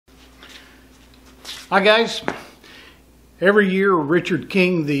Hi guys, every year Richard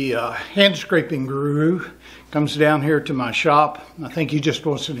King, the hand scraping guru, comes down here to my shop. I think he just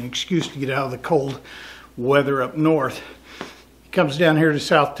wants an excuse to get out of the cold weather up north. He comes down here to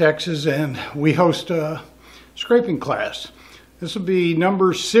South Texas and we host a scraping class. This will be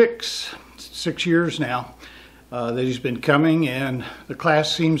number 6 years now that he's been coming, and the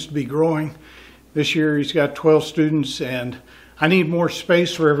class seems to be growing. This year he's got 12 students and I need more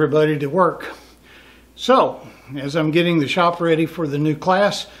space for everybody to work. So, as I'm getting the shop ready for the new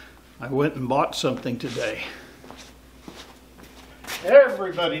class, I went and bought something today.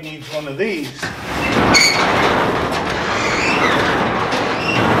 Everybody needs one of these.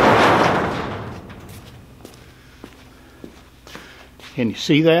 Can you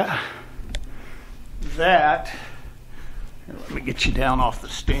see that? Here, let me get you down off the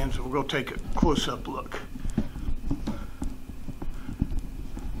stands and we'll go take a close-up look.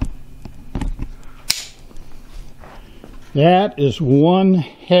 That is one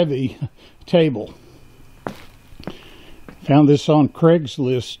heavy table. Found this on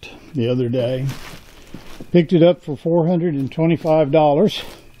Craigslist the other day. Picked it up for $425.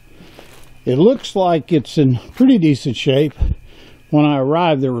 It looks like it's in pretty decent shape. When I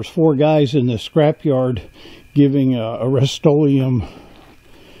arrived, there was 4 guys in the scrapyard giving a Rust-Oleum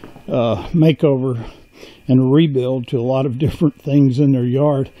makeover and a rebuild to a lot of different things in their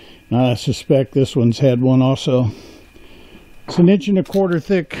yard. And I suspect this one's had one also. It's an 1.25 inch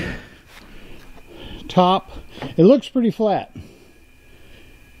thick top. It looks pretty flat.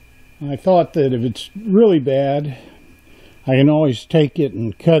 I thought that if it's really bad, I can always take it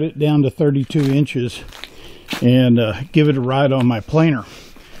and cut it down to 32 inches and give it a ride on my planer.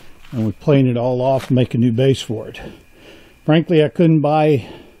 And we plane it all off and make a new base for it. Frankly, I couldn't buy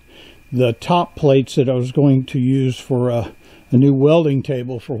the top plates that I was going to use for a new welding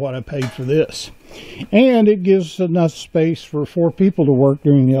table for what I paid for this. And it gives enough space for 4 people to work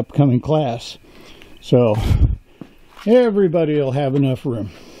during the upcoming class. So everybody will have enough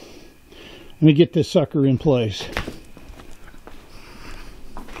room. Let me get this sucker in place.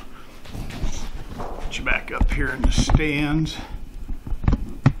 Put you back up here in the stands.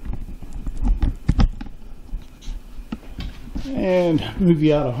 And move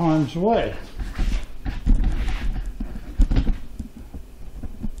you out of harm's way.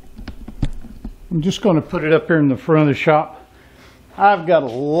 I'm just going to put it up here in the front of the shop. I've got a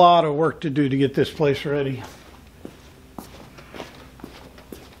lot of work to do to get this place ready.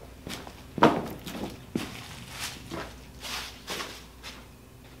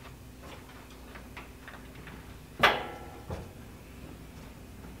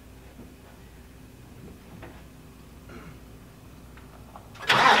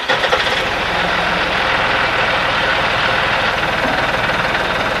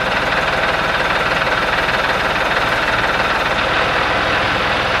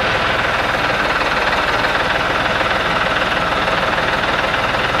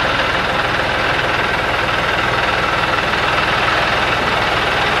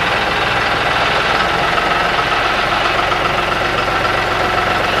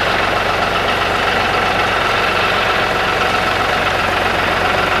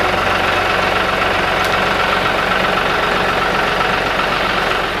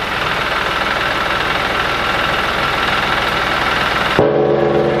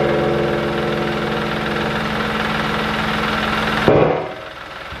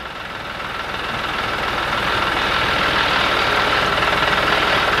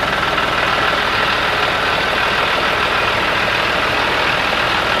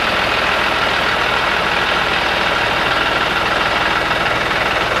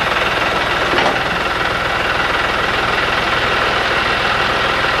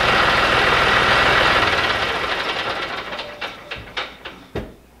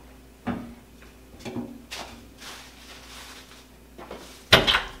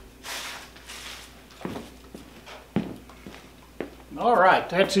 All right,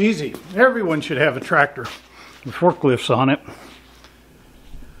 that's easy. Everyone should have a tractor with forklifts on it.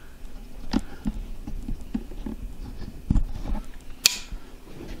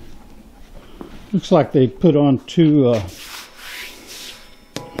 Looks like they put on 2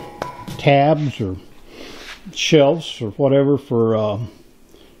 tabs or shelves or whatever for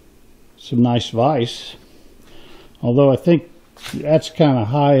some nice vise. Although I think that's kind of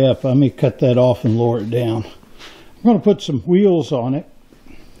high up. Let me cut that off and lower it down. I'm going to put some wheels on it.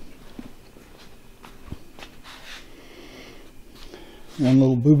 One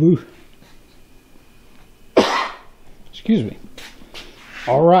little boo-boo. Excuse me.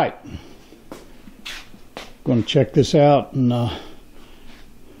 All right. Going to check this out and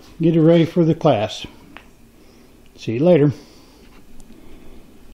get it ready for the class. See you later.